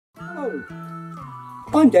Hello,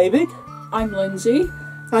 I'm David. I'm Lindsay.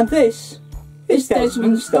 And this is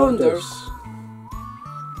Desmond's Donders.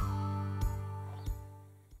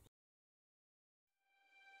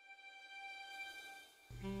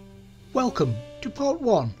 Welcome to part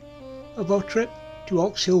 1 of our trip to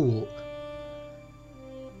Oxhill Walk.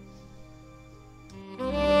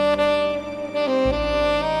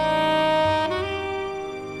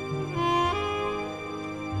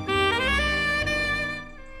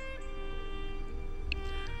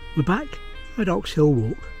 We're back at Oxhill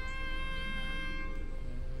Walk.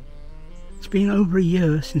 It's been over a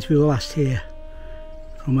year since we were last here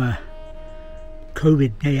from a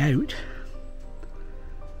COVID day out,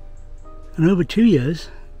 and over 2 years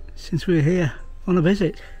since we were here on a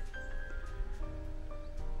visit.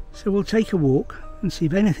 So we'll take a walk and see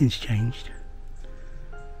if anything's changed.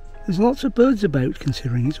 There's lots of birds about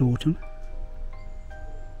considering it's autumn.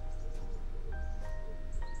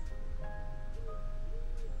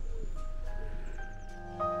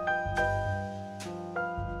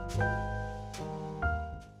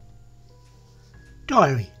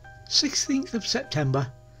 Diary, 16th of September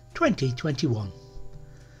 2021.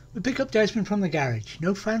 We pick up Desmond from the garage.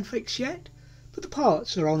 No fanfix yet, but the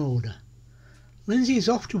parts are on order. Lindsay is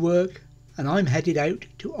off to work and I'm headed out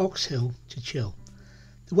to Oxhill to chill.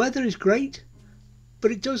 The weather is great,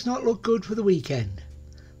 but it does not look good for the weekend.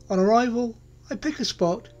 On arrival, I pick a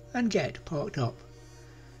spot and get parked up.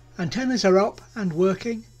 Antennas are up and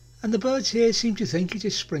working, and the birds here seem to think it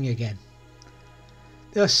is spring again.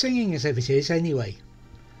 They are singing as if it is anyway.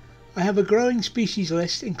 I have a growing species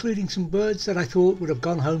list including some birds that I thought would have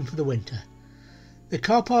gone home for the winter. The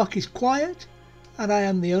car park is quiet and I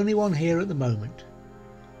am the only one here at the moment.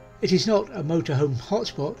 It is not a motorhome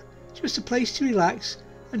hotspot, just a place to relax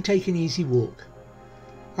and take an easy walk.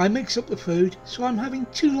 I mix up the food, so I'm having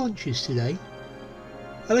 2 lunches today.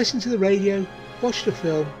 I listened to the radio, watched a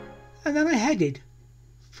film, and then I headed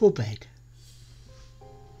for bed.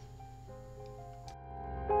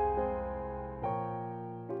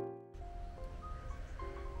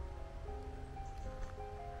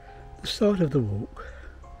 The start of the walk,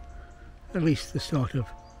 at least the start of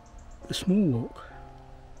the small walk.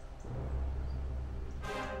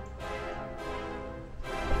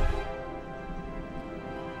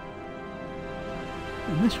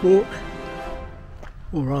 And this walk,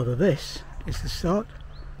 or rather this, is the start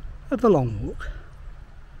of the long walk.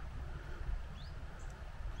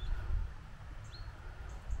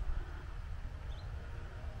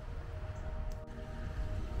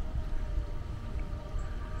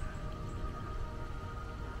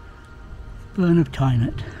 Burn of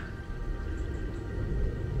Tynet.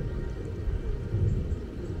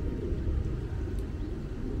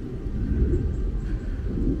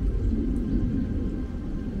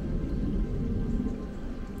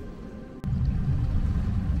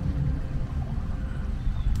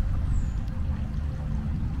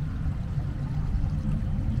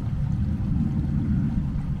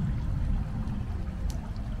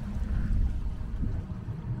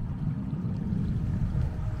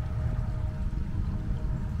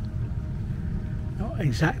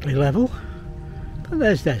 Exactly level, but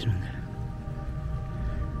there's Desmond.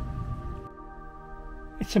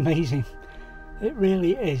 It's amazing, it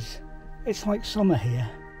really is. It's like summer here.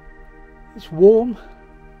 It's warm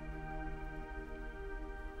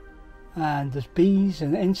and there's bees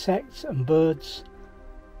and insects and birds.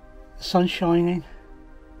 The sun's shining.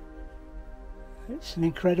 It's an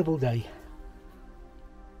incredible day.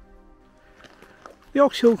 The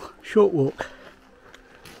Oxhill short walk.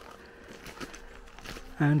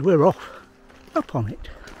 And we're off up on it.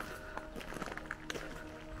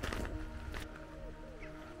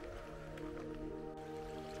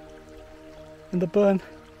 And the burn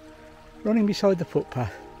running beside the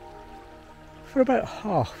footpath for about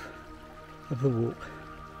half of the walk.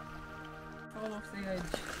 Fall off the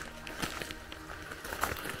edge.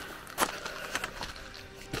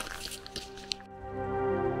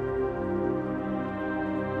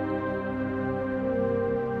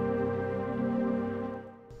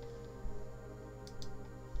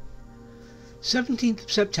 17th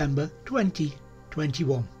of September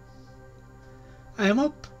 2021. I am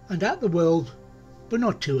up and at the world, but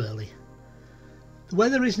not too early. The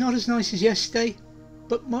weather is not as nice as yesterday,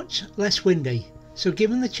 but much less windy, so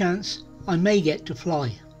given the chance I may get to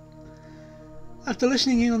fly. After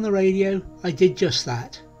listening in on the radio, I did just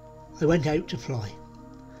that. I went out to fly.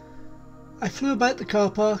 I flew about the car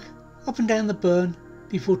park, up and down the burn,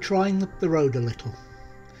 before trying the road a little.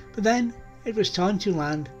 But then it was time to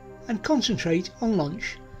land and concentrate on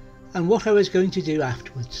lunch and what I was going to do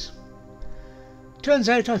afterwards. Turns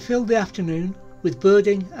out I filled the afternoon with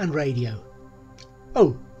birding and radio.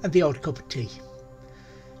 Oh, and the odd cup of tea.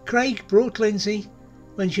 Craig brought Lindsay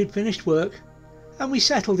when she'd finished work, and we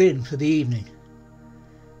settled in for the evening.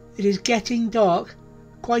 It is getting dark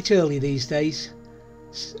quite early these days,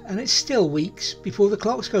 and it's still weeks before the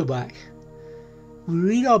clocks go back. We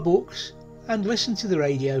read our books and listen to the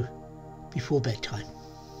radio before bedtime.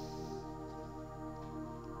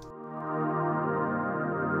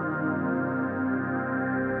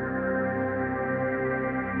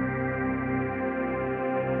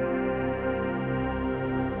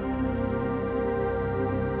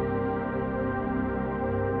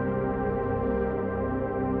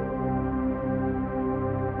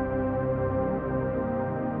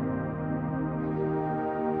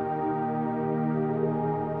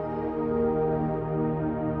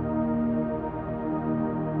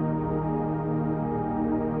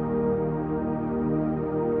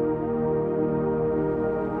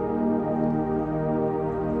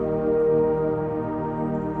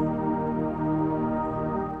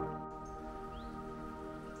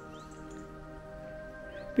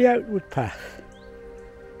 The outward path,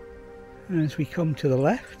 and as we come to the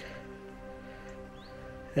left,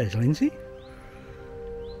 there's Lindsay,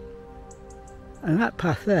 and that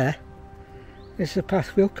path there is the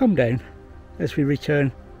path we'll come down as we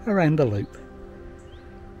return around the loop.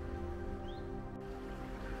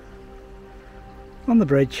 On the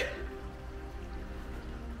bridge,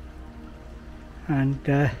 and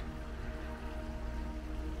the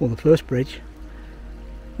first bridge,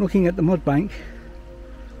 looking at the mud bank,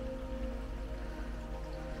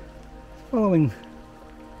 following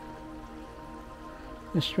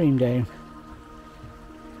the stream down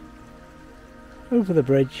over the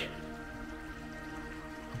bridge,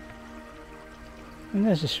 and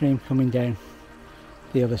there's the stream coming down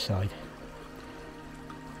the other side.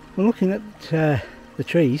 We're looking at the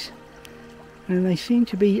trees, and they seem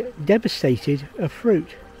to be devastated of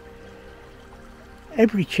fruit.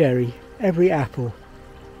 Every cherry, every apple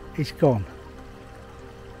is gone.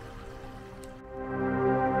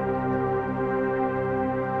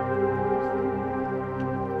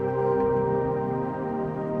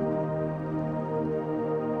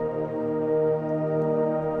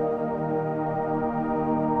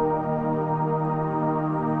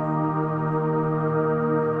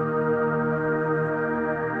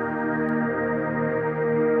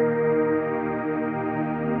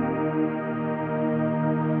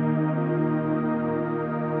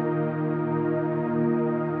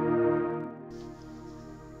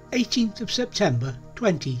 September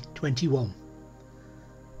 2021.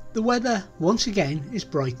 The weather once again is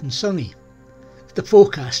bright and sunny. The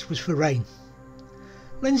forecast was for rain.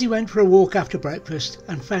 Lindsay went for a walk after breakfast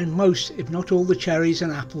and found most, if not all, the cherries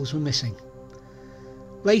and apples were missing.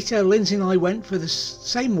 Later, Lindsay and I went for the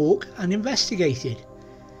same walk and investigated.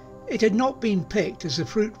 It had not been picked as the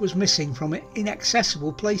fruit was missing from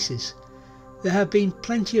inaccessible places. There have been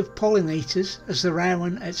plenty of pollinators as the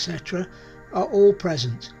rowan, etc. are all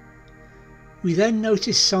present. We then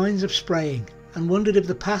noticed signs of spraying and wondered if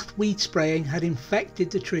the path weed spraying had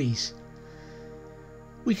infected the trees.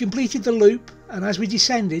 We completed the loop, and as we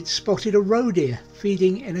descended spotted a roe deer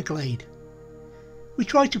feeding in a glade. We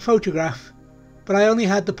tried to photograph, but I only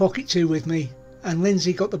had the Pocket 2 with me, and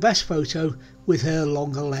Lindsay got the best photo with her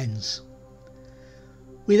longer lens.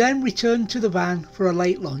 We then returned to the van for a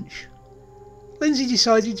late lunch. Lindsay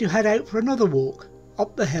decided to head out for another walk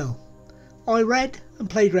up the hill. I read and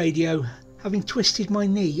played radio, having twisted my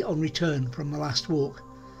knee on return from the last walk.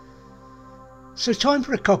 So time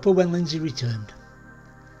for a cuppa when Lindsay returned.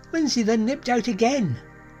 Lindsay then nipped out again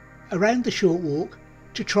around the short walk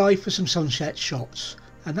to try for some sunset shots,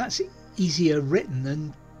 and that's easier written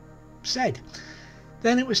than said.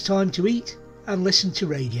 Then it was time to eat and listen to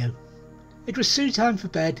radio. It was soon time for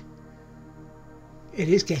bed. It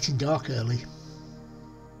is getting dark early.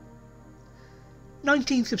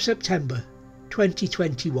 19th of September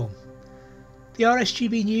 2021. The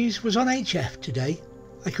RSGB news was on HF today.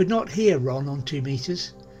 I could not hear Ron on 2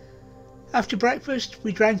 metres. After breakfast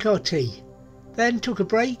we drank our tea, then took a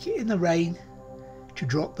break in the rain to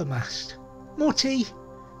drop the mast. More tea,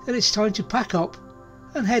 then it's time to pack up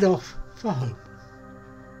and head off for home.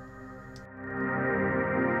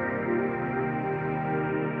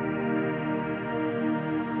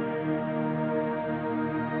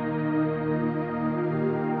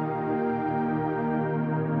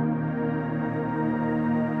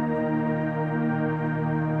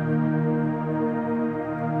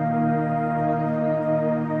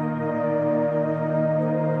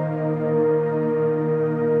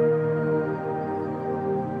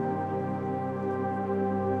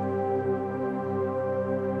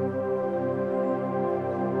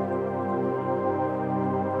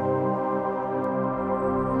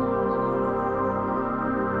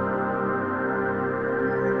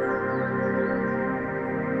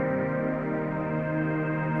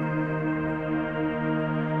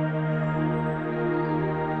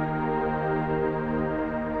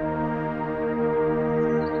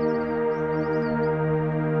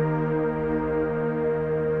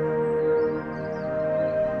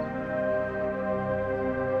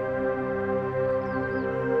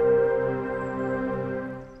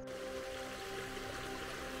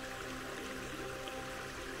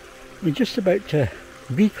 We're just about to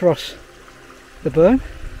recross the burn.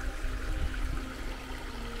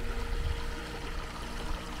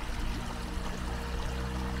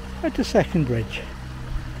 At the second bridge.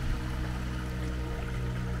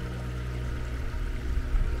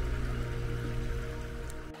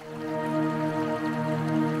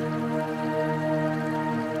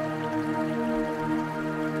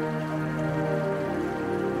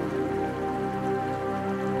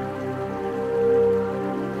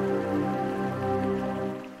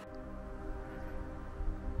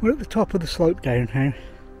 We're at the top of the slope down now,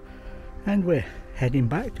 and we're heading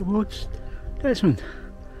back towards Desmond.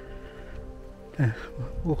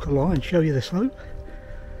 Walk along and show you the slope.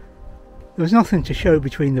 There was nothing to show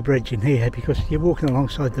between the bridge and here because you're walking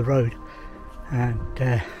alongside the road,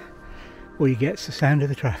 and all you get is the sound of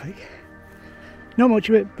the traffic. Not much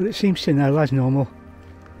of it, but it seems to know, as normal,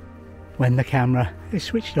 when the camera is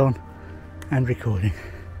switched on and recording.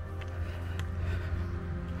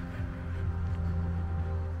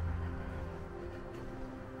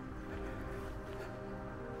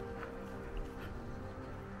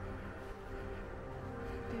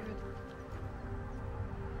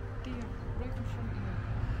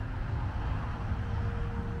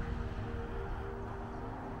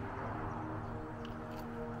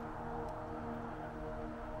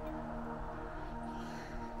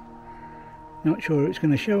 Not sure it's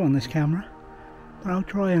going to show on this camera, but I'll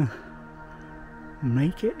try and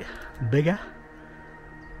make it bigger.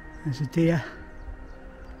 There's a deer,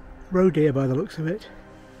 roe deer by the looks of it,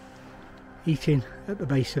 eating at the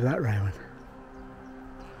base of that rowan.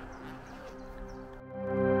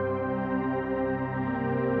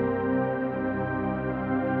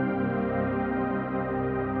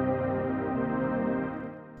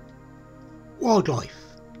 Wildlife: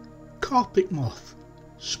 carpet moth,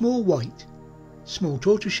 small white, small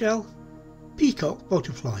tortoiseshell, peacock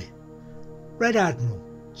butterfly, red admiral,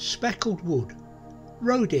 speckled wood,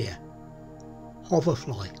 roe deer,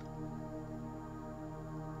 hoverfly.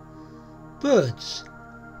 Birds: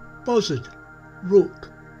 buzzard,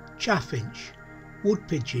 rook, chaffinch, wood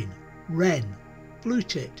pigeon, wren, blue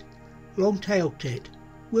tit, long-tailed tit,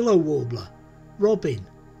 willow warbler, robin,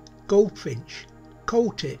 goldfinch,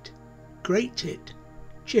 coal tit, great tit,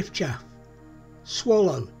 chiffchaff,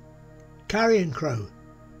 swallow, carrion crow,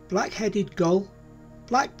 black-headed gull,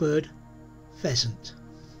 blackbird, pheasant.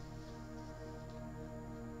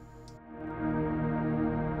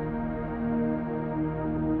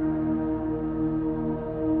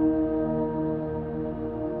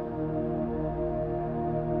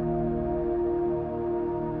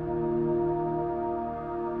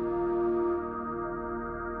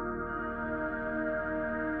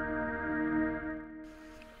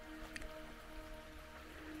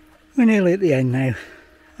 We're nearly at the end now,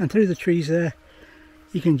 and through the trees there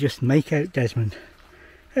you can just make out Desmond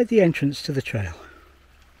at the entrance to the trail.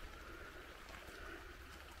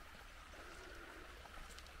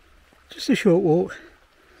 Just a short walk,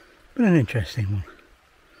 but an interesting one,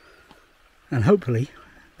 and hopefully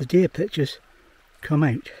the deer pictures come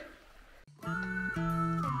out.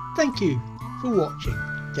 Thank you for watching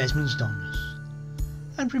Desmond's Donders,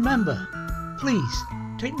 and remember, please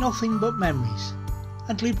take nothing but memories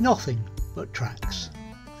and leave nothing but tracks.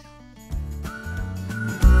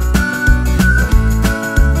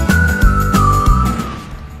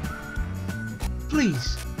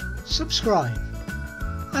 Please subscribe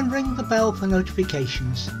and ring the bell for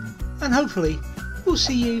notifications, and hopefully we'll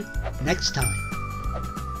see you next time.